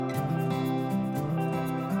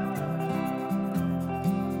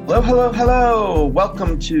Hello, hello, hello.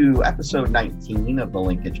 Welcome to episode 19 of the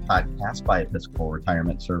Linkage Podcast by Episcopal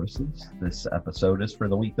Retirement Services. This episode is for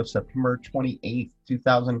the week of September 28th,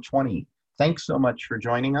 2020. Thanks so much for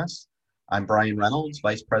joining us. I'm Brian Reynolds,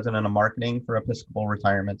 Vice President of Marketing for Episcopal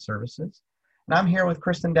Retirement Services. And I'm here with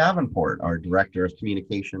Kristen Davenport, our Director of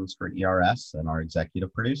Communications for ERS and our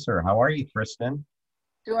Executive Producer. How are you, Kristen?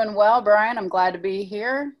 Doing well, Brian. I'm glad to be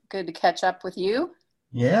here. Good to catch up with you.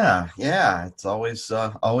 Yeah. It's always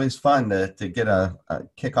fun to get a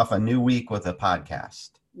kick off a new week with a podcast.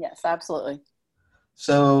 Yes, absolutely.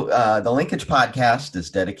 So the Linkage Podcast is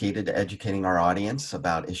dedicated to educating our audience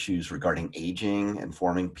about issues regarding aging,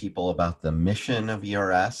 informing people about the mission of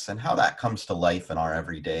ERS and how that comes to life in our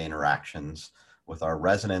everyday interactions with our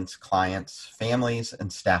residents, clients, families,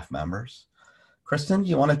 and staff members. Kristen, do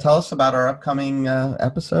you want to tell us about our upcoming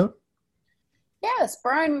episode? Yes,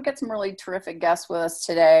 Brian, we've got some really terrific guests with us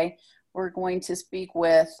today. We're going to speak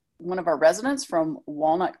with one of our residents from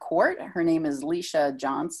Walnut Court. Her name is Leisha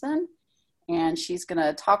Johnson, and she's going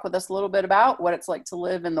to talk with us a little bit about what it's like to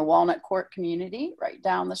live in the Walnut Court community right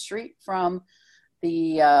down the street from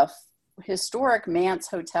the historic Mance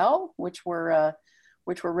Hotel, which we're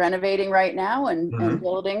renovating right now and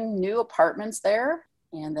building new apartments there.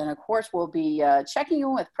 And then, of course, we'll be checking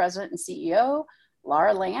in with President and CEO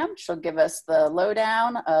Laura Lamb. She'll give us the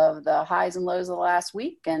lowdown of the highs and lows of the last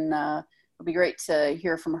week, and it'll be great to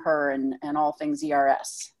hear from her and all things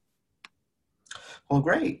ERS. Well,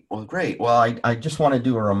 great. Well, I just want to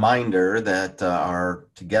do a reminder that our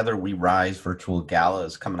Together We Rise virtual gala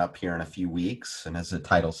is coming up here in a few weeks. And as the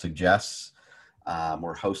title suggests,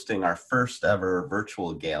 we're hosting our first ever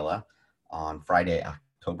virtual gala on Friday,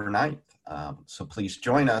 October 9th. So please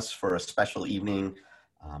join us for a special evening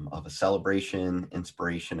of a celebration,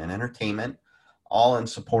 inspiration, and entertainment, all in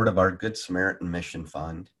support of our Good Samaritan Mission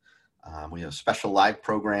Fund. We have a special live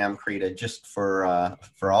program created just for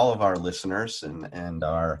all of our listeners and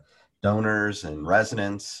our donors and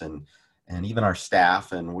residents and even our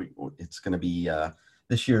staff. And it's going to be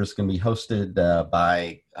this year is going to be hosted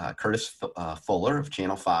by Curtis Fuller of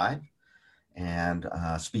Channel 5. And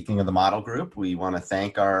speaking of the Model Group, we want to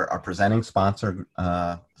thank our presenting sponsors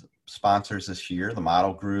this year, the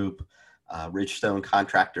Model Group, Ridgestone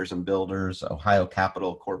Contractors and Builders, Ohio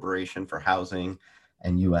Capital Corporation for Housing,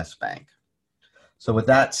 and U.S. Bank. So with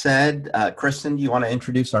that said, Kristen, do you want to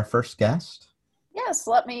introduce our first guest? Yes,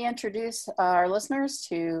 let me introduce our listeners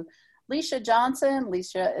to Leisha Johnson.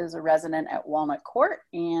 Leisha is a resident at Walnut Court,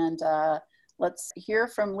 and let's hear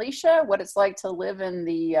from Leisha what it's like to live in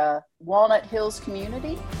the Walnut Hills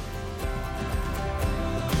community.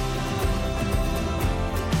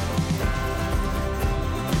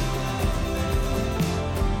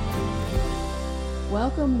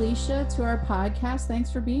 Welcome, Leisha, to our podcast. Thanks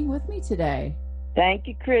for being with me today. Thank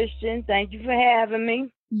you, Christian. Thank you for having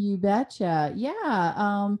me. You betcha.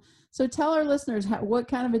 Yeah. So tell our listeners, what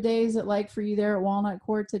kind of a day is it like for you there at Walnut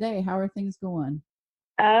Court today? How are things going?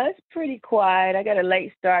 It's pretty quiet. I got a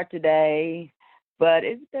late start today, but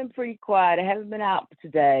it's been pretty quiet. I haven't been out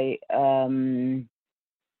today.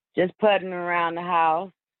 Just putting around the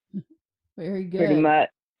house. Very good. Pretty much.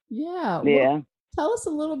 Yeah. Yeah. Well, tell us a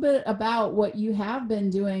little bit about what you have been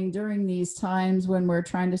doing during these times when we're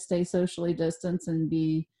trying to stay socially distanced and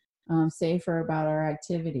be safer about our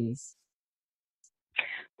activities.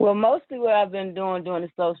 Well, mostly what I've been doing during the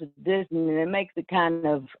social distancing, it makes it kind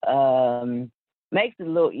of makes it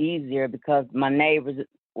a little easier because my neighbors,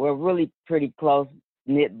 we're really pretty close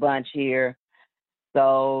knit bunch here.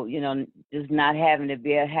 So, just not having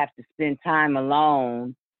to have to spend time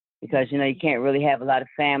alone. Because, you can't really have a lot of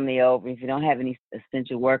family over. If you don't have any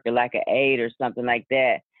essential worker like an aide or something like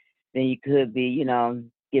that, then you could be,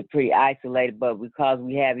 get pretty isolated. But because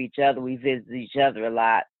we have each other, we visit each other a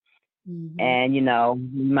lot. Mm-hmm. And,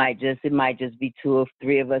 it might just be 2 or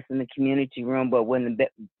 3 of us in the community room. But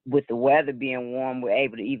with the weather being warm, we're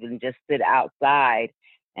able to even just sit outside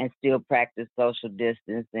and still practice social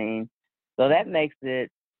distancing. So that makes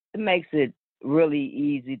it really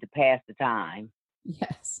easy to pass the time.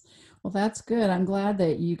 Yes. Well, that's good. I'm glad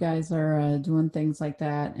that you guys are doing things like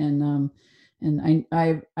that. And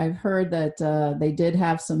I've heard that they did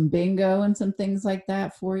have some bingo and some things like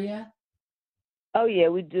that for you. Oh yeah,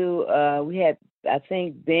 we do. We had, I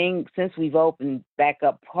think, since we've opened back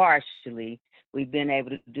up partially, we've been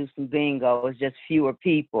able to do some bingo. It's just fewer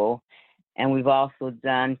people. And we've also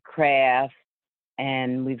done crafts,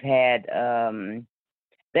 and we've had,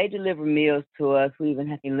 they deliver meals to us. We even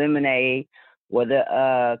had lemonade, where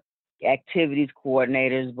the activities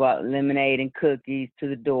coordinators brought lemonade and cookies to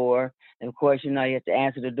the door. And of course, you have to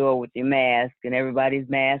answer the door with your mask, and everybody's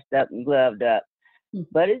masked up and gloved up.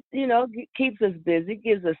 But it's, keeps us busy,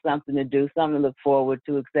 gives us something to do, something to look forward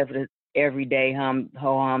to, except for the everyday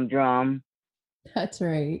ho-hum-drum. That's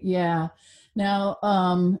right. Yeah. Now,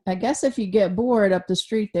 I guess if you get bored up the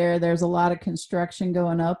street there's a lot of construction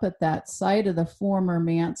going up at that site of the former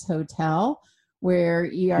Mance Hotel, where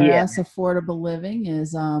ERS Affordable Living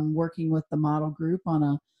is working with the model group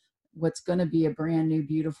on what's going to be a brand new,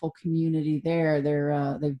 beautiful community there.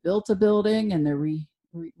 They've built a building and they're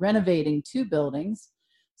renovating 2 buildings.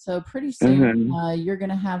 So pretty soon you're going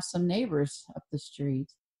to have some neighbors up the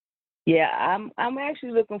street. Yeah, I'm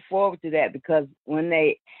actually looking forward to that, because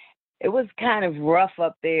it was kind of rough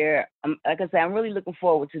up there. Like I said, I'm really looking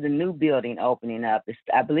forward to the new building opening up.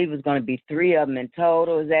 I believe it's going to be 3 of them in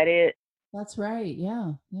total. Is that it? That's right.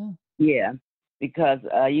 Yeah. Yeah, because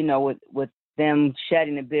with them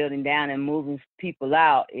shutting the building down and moving people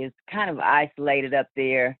out, it's kind of isolated up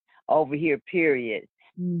there over here. Period.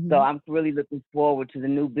 So I'm really looking forward to the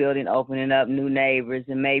new building opening up, new neighbors,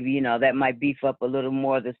 and maybe, that might beef up a little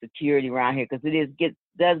more of the security around here, because it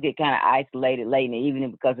does get kind of isolated late in the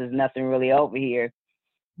evening because there's nothing really over here.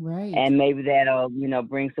 Right. And maybe that'll,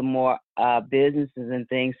 bring some more businesses and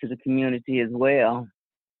things to the community as well.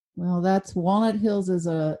 Well, that's Walnut Hills is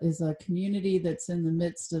a community that's in the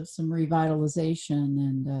midst of some revitalization,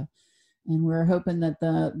 and we're hoping that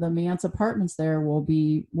the Mance Apartments there will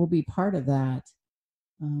be part of that.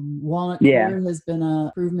 Walnut Court has been an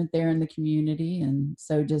improvement there in the community, and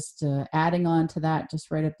so just adding on to that,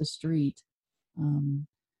 just right up the street,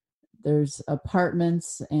 there's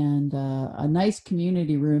apartments and a nice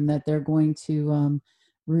community room that they're going to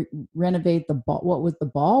renovate what was the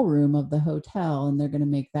ballroom of the hotel, and they're going to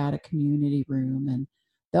make that a community room, and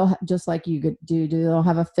they'll just like you could they'll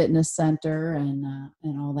have a fitness center and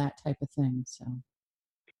all that type of thing. So.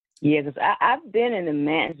 Yeah, because I've been in the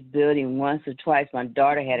Mance building once or twice. My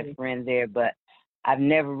daughter had a friend there, but I've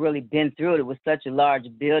never really been through it. It was such a large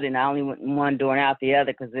building. I only went in one door and out the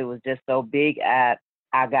other because it was just so big. I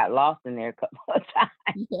got lost in there a couple of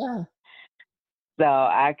times. Yeah. So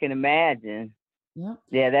I can imagine. Yep.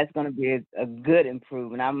 Yeah, that's going to be a good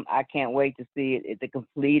improvement. I can't wait to see it to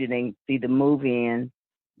complete it and see the movie in.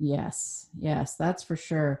 Yes, that's for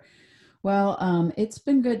sure. Well, it's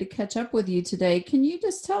been good to catch up with you today. Can you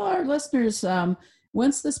just tell our listeners,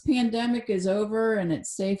 once this pandemic is over and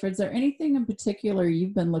it's safe, is there anything in particular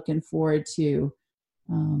you've been looking forward to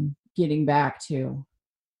getting back to?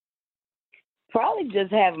 Probably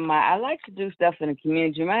just having I like to do stuff in the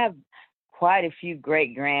community. I have quite a few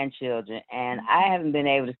great grandchildren, and I haven't been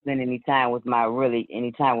able to spend any time with my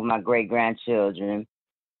great grandchildren,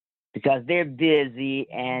 because they're busy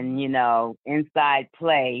and, inside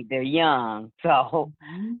play, they're young. So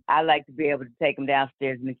I like to be able to take them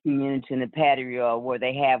downstairs in the community in the patio where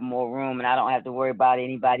they have more room, and I don't have to worry about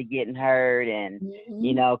anybody getting hurt and,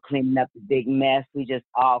 cleaning up the big mess. We just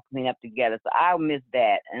all clean up together. So I'll miss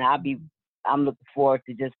that. And I'm looking forward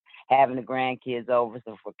to just having the grandkids over,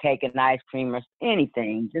 so for cake and ice cream or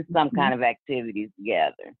anything, just some kind of activities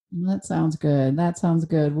together. That sounds good.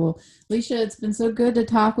 Well, Leisha, it's been so good to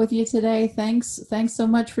talk with you today. Thanks so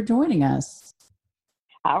much for joining us.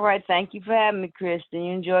 All right. Thank you for having me, Kristen.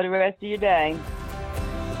 You enjoy the rest of your day.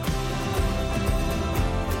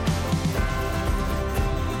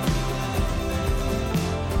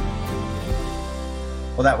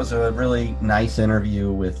 Well, that was a really nice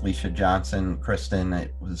interview with Leisha Johnson. Kristen,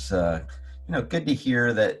 it was good to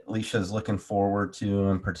hear that Leisha is looking forward to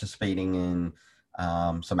and participating in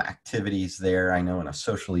some activities there. I know in a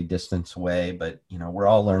socially distanced way, but we're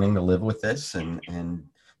all learning to live with this and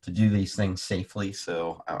to do these things safely.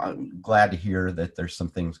 So I'm glad to hear that there's some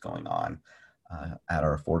things going on at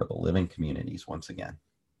our affordable living communities once again.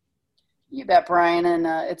 You bet, Brian. And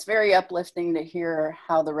it's very uplifting to hear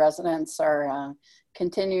how the residents are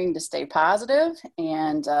continuing to stay positive,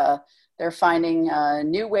 and they're finding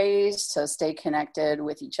new ways to stay connected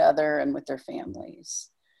with each other and with their families.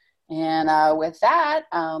 And with that,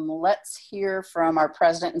 let's hear from our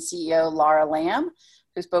president and CEO, Laura Lamb,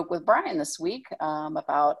 who spoke with Brian this week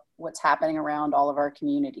about what's happening around all of our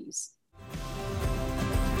communities.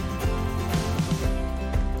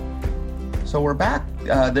 So we're back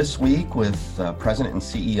this week with President and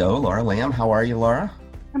CEO Laura Lamb. How are you, Laura?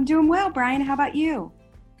 I'm doing well, Brian. How about you?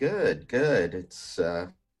 Good. It's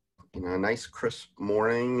a nice crisp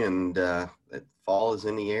morning, and fall is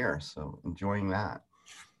in the air, so enjoying that.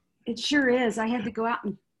 It sure is. I had to go out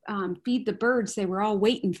and feed the birds. They were all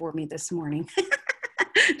waiting for me this morning.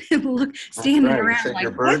 Standing around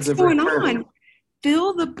like, what's going on?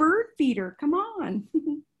 Fill the bird feeder. Come on.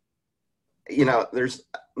 there's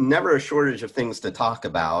never a shortage of things to talk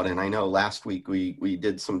about. And I know last week we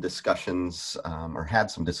did some discussions or had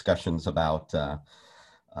some discussions about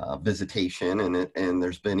visitation, and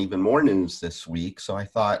there's been even more news this week. So I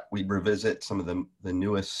thought we'd revisit some of the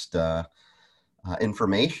newest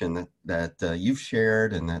information that you've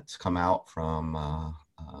shared and that's come out from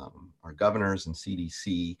our governors and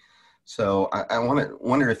CDC. So I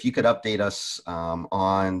wonder if you could update us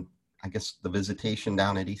on, I guess, the visitation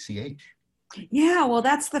down at ECH. Yeah, well,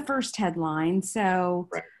 that's the first headline. So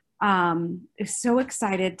Right. so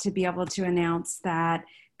excited to be able to announce that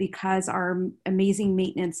because our amazing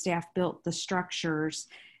maintenance staff built the structures,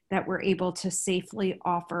 that we're able to safely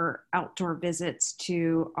offer outdoor visits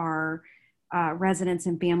to our residents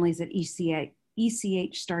and families at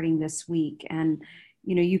ECH starting this week. And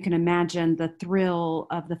you can imagine the thrill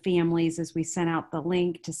of the families as we sent out the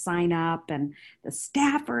link to sign up, and the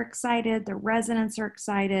staff are excited, the residents are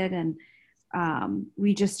excited, and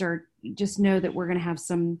we just know that we're going to have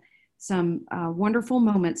some wonderful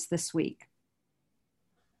moments this week.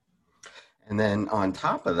 And then on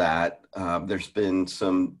top of that, there's been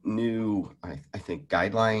some new, I think,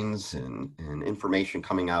 guidelines and information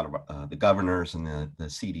coming out of the governors and the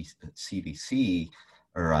CDC,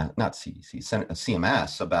 or not CDC,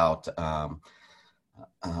 CMS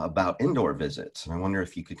about indoor visits. And I wonder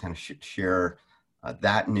if you could kind of share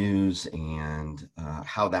that news and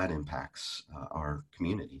how that impacts our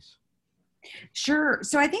communities. Sure.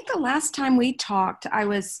 So I think the last time we talked, I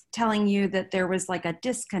was telling you that there was like a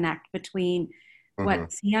disconnect between what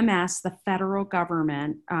CMS, the federal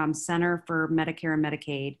government, Center for Medicare and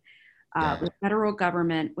Medicaid, the federal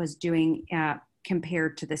government was doing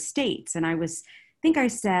compared to the states. And I think I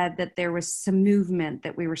said that there was some movement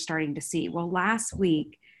that we were starting to see. Well, last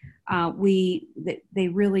week, they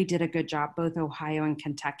really did a good job, both Ohio and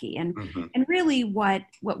Kentucky. And really what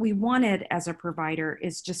we wanted as a provider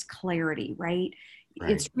is just clarity, right?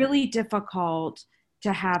 It's really difficult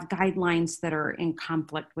to have guidelines that are in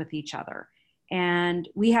conflict with each other. And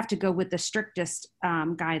we have to go with the strictest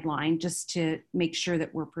guideline just to make sure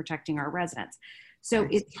that we're protecting our residents. So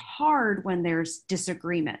it's hard when there's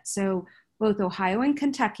disagreement. So both Ohio and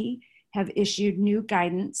Kentucky have issued new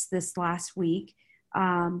guidance this last week.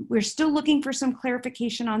 We're still looking for some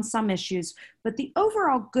clarification on some issues, but the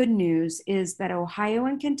overall good news is that Ohio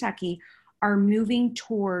and Kentucky are moving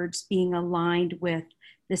towards being aligned with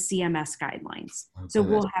the CMS guidelines. So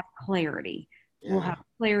we'll have clarity. Yeah. We'll have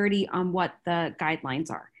clarity on what the guidelines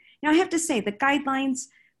are. Now, I have to say the guidelines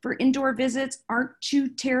for indoor visits aren't too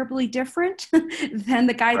terribly different than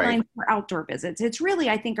the guidelines for outdoor visits. It's really,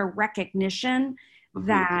 I think, a recognition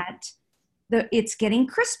that it's getting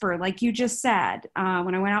crisper, like you just said.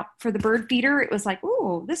 When I went out for the bird feeder, it was like,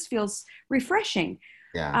 oh, this feels refreshing.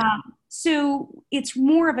 Yeah. So it's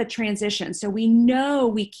more of a transition. So we know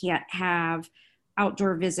we can't have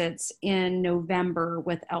outdoor visits in November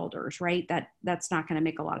with elders, right? That's not going to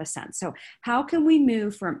make a lot of sense. So how can we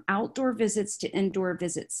move from outdoor visits to indoor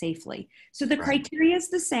visits safely? So the criteria is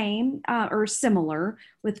the same or similar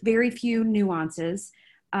with very few nuances.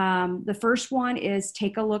 The first one is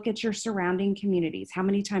take a look at your surrounding communities. How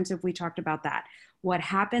many times have we talked about that? What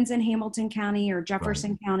happens in Hamilton County or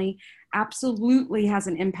Jefferson County absolutely has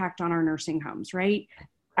an impact on our nursing homes, right?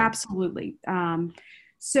 Absolutely.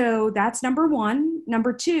 So that's number one.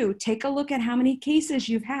 Number two, take a look at how many cases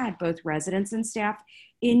you've had, both residents and staff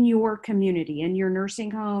in your community, in your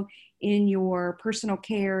nursing home, in your personal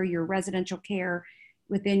care, your residential care,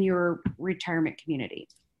 within your retirement community.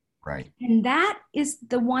 Right. And that is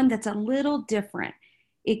the one that's a little different.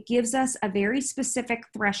 It gives us a very specific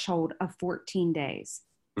threshold of 14 days.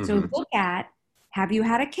 So look at, have you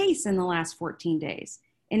had a case in the last 14 days?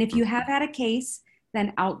 And if you have had a case,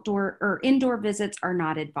 then outdoor or indoor visits are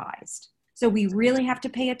not advised. So we really have to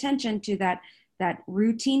pay attention to that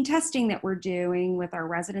routine testing that we're doing with our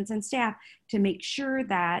residents and staff to make sure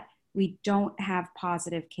that we don't have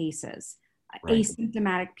positive cases,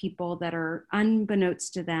 asymptomatic people that are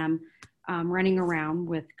unbeknownst to them running around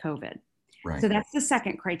with COVID. So that's the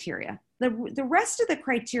second criteria. The rest of the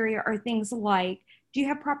criteria are things like, do you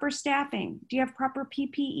have proper staffing? Do you have proper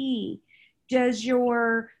PPE? Does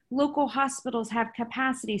your local hospitals have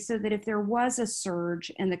capacity so that if there was a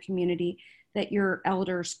surge in the community, that your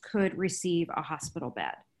elders could receive a hospital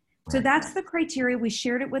bed? So that's the criteria. We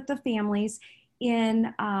shared it with the families.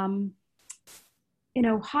 In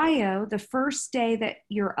Ohio, the first day that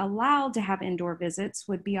you're allowed to have indoor visits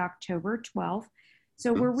would be October 12th.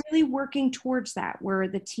 So we're really working towards that, where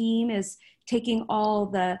the team is taking all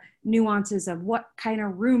the nuances of what kind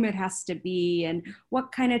of room it has to be and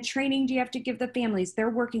what kind of training do you have to give the families. They're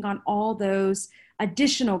working on all those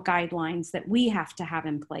additional guidelines that we have to have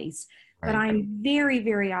in place. But Right. I'm very,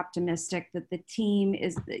 very optimistic that the team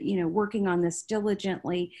is, working on this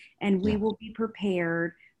diligently, and we Yeah. will be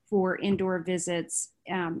prepared for indoor visits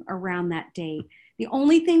around that date. The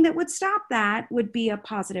only thing that would stop that would be a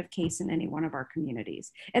positive case in any one of our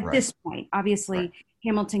communities. At Right. this point, obviously, Right.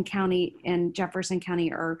 Hamilton County and Jefferson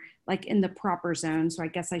County are like in the proper zone. So I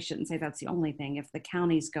guess I shouldn't say that's the only thing. If the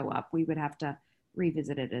counties go up, we would have to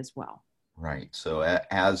revisit it as well. Right. So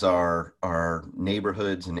as our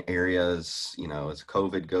neighborhoods and areas, as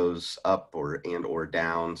COVID goes up or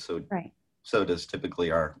down, Right. so does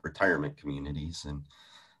typically our retirement communities, and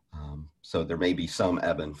so there may be some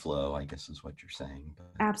ebb and flow, I guess is what you're saying.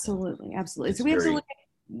 But, Absolutely. Absolutely. it's So we have to very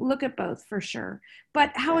look at both for sure.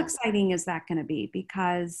 But how Yeah. exciting is that going to be?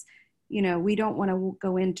 Because, we don't want to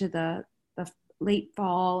go into the late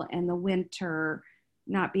fall and the winter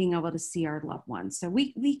not being able to see our loved ones. So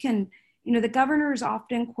we can, the governor is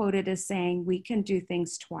often quoted as saying we can do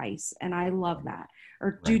things twice. And I love that.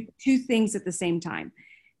 Or do Right. two things at the same time.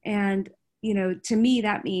 And, to me,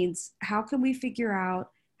 that means how can we figure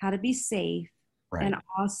out how to be safe Right. and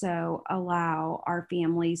also allow our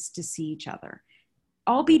families to see each other.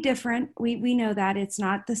 All be different. We know that it's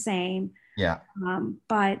not the same. Yeah.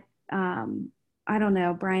 But I don't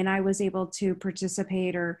know, Brian, I was able to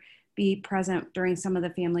participate or be present during some of the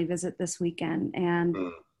family visit this weekend. And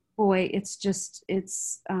Mm. boy, it's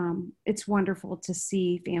wonderful to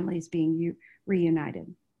see families being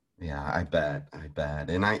reunited. Yeah, I bet.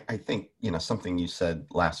 And I think, something you said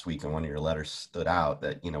last week in one of your letters stood out,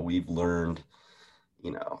 that, we've learned,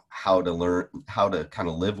 how to kind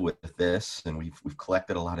of live with this. And we've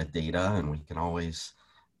collected a lot of data, and we can always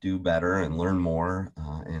do better and learn more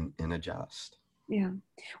and adjust. Yeah.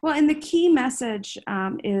 Well, and the key message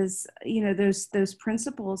is, those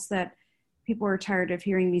principles that people are tired of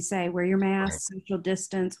hearing me say: wear your mask, social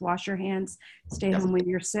distance, wash your hands, stay Yes. home when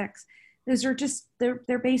you're sick. Those are just,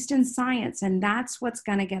 they're based in science, and that's what's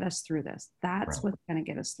going to get us through this. That's Right. what's going to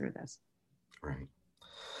get us through this. Right.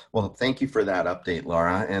 Well, thank you for that update,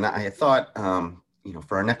 Laura. And I thought,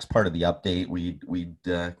 for our next part of the update, we'd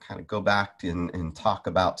kind of go back and talk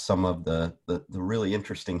about some of the really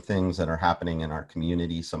interesting things that are happening in our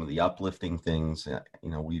community, some of the uplifting things.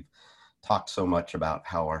 We've talked so much about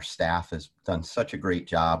how our staff has done such a great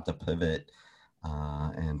job to pivot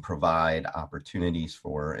and provide opportunities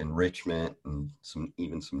for enrichment and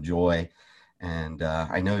even some joy. And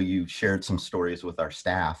I know you shared some stories with our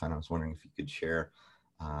staff, and I was wondering if you could share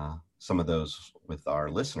some of those with our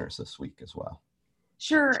listeners this week as well.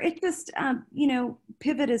 Sure. It just,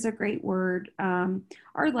 pivot is a great word.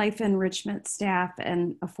 Our life enrichment staff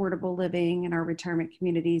and affordable living and our retirement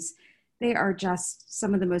communities, they are just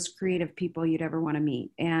some of the most creative people you'd ever want to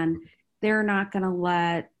meet. And they're not going to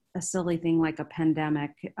let a silly thing like a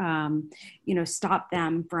pandemic, stop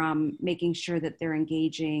them from making sure that they're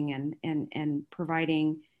engaging and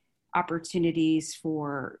providing opportunities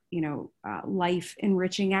for, life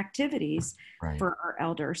enriching activities Right. for our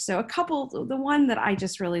elders. So the one that I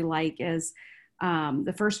just really like is,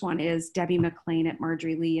 the first one is Debbie McLean at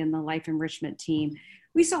Marjorie Lee and the Life Enrichment team.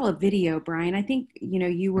 We saw a video, Brian. I think,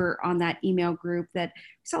 you were on that email group that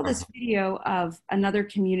saw this video of another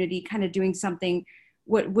community kind of doing something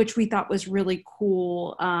which we thought was really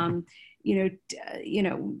cool.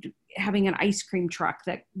 Having an ice cream truck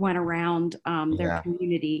that went around their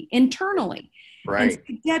community internally. Right. And so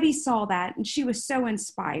Debbie saw that, and she was so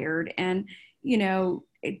inspired, and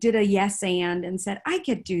did a yes and said, I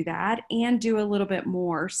could do that and do a little bit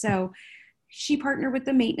more. So she partnered with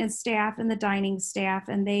the maintenance staff and the dining staff,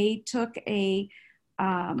 and they took a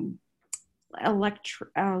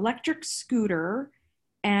electric scooter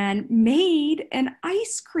and made an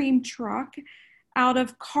ice cream truck out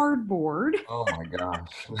of cardboard. Oh my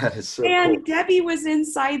gosh, that is so And cool. Debbie was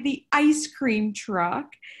inside the ice cream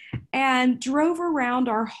truck and drove around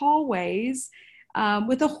our hallways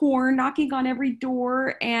with a horn, knocking on every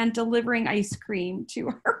door and delivering ice cream to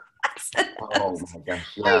our residents. Oh my gosh,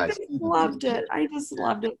 yeah, I just loved it. I just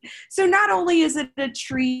loved it. So not only is it a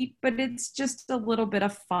treat, but it's just a little bit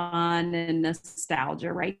of fun and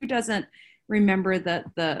nostalgia, right? Who doesn't remember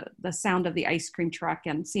the sound of the ice cream truck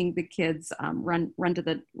and seeing the kids run to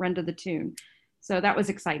the tune? So that was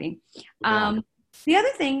exciting. Yeah.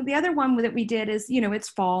 The other one that we did is, it's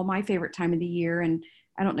fall, my favorite time of the year, and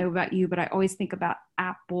I don't know about you, but I always think about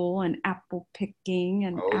apple and apple picking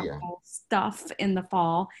and apple stuff in the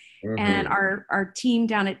fall. Mm-hmm. And our team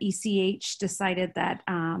down at ECH decided that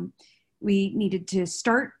we needed to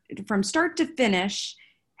from start to finish,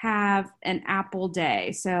 have an apple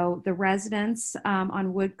day. So the residents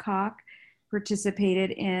on Woodcock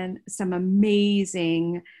participated in some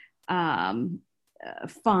amazing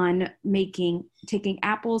fun taking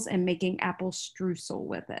apples and making apple streusel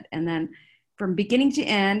with it. And then from beginning to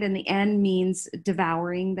end, and the end means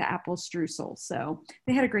devouring the apple streusel. So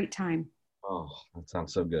they had a great time. Oh, that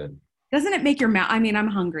sounds so good. Doesn't it make your mouth? I mean, I'm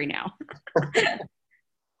hungry now.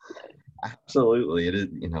 Absolutely. It is,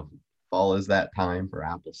 fall is that time for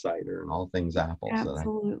apple cider and all things apple.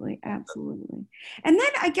 Absolutely. Absolutely. And then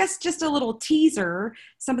I guess just a little teaser,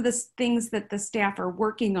 some of the things that the staff are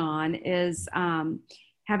working on is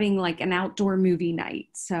having like an outdoor movie night.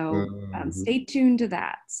 So stay tuned to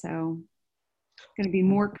that. So going to be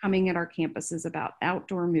more coming at our campuses about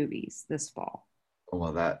outdoor movies this fall.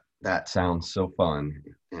 Well, that sounds so fun.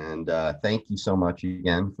 And thank you so much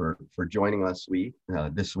again for joining us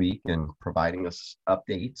this week and providing us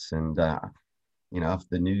updates. And, if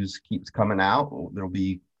the news keeps coming out, there'll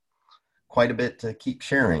be quite a bit to keep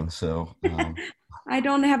sharing. So I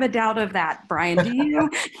don't have a doubt of that, Brian. Do you?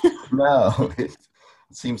 No, it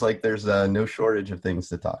seems like there's no shortage of things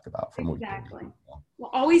to talk about from week to week.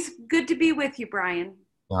 Well, always good to be with you, Brian.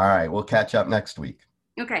 All right. We'll catch up next week.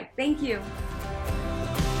 Okay. Thank you.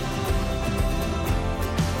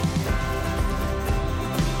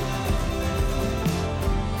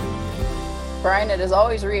 Brian, it is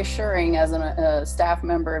always reassuring as a staff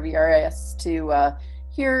member of ERS to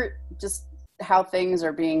hear just how things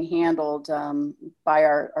are being handled by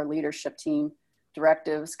our leadership team.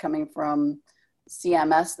 Directives coming from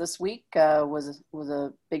CMS this week was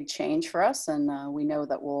a big change for us, and we know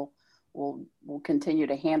that we'll continue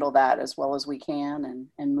to handle that as well as we can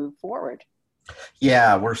and move forward.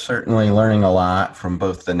 Yeah, we're certainly learning a lot from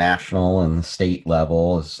both the national and the state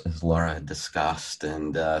level, as Laura had discussed,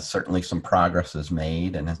 and certainly some progress is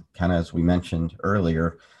made. And kind of as we mentioned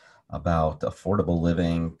earlier about affordable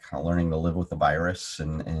living, kind of learning to live with the virus,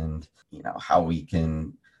 and how we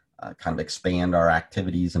can kind of expand our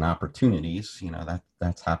activities and opportunities.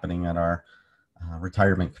 That's happening at our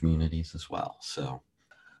retirement communities as well.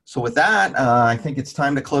 So with that, I think it's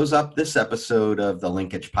time to close up this episode of the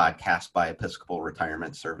Linkage Podcast by Episcopal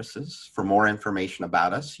Retirement Services. For more information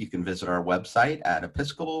about us, you can visit our website at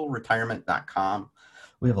episcopalretirement.com.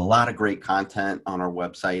 We have a lot of great content on our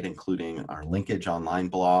website, including our Linkage online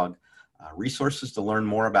blog, resources to learn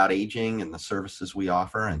more about aging and the services we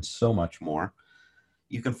offer, and so much more.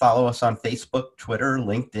 You can follow us on Facebook, Twitter,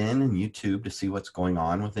 LinkedIn, and YouTube to see what's going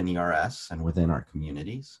on within ERS and within our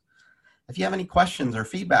communities. If you have any questions or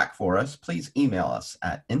feedback for us, please email us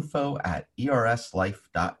at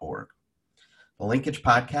info@erslife.org. The Linkage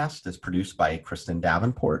Podcast is produced by Kristen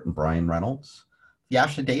Davenport and Brian Reynolds.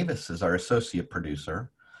 Yasha Davis is our associate producer.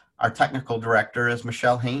 Our technical director is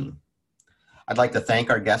Michelle Hain. I'd like to thank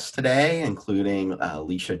our guests today, including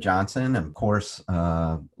Leisha Johnson and, of course,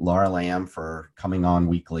 Laura Lamb for coming on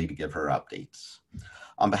weekly to give her updates.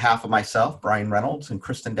 On behalf of myself, Brian Reynolds, and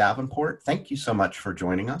Kristen Davenport, thank you so much for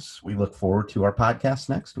joining us. We look forward to our podcast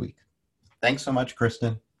next week. Thanks so much,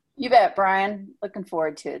 Kristen. You bet, Brian. Looking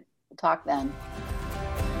forward to it. We'll talk then.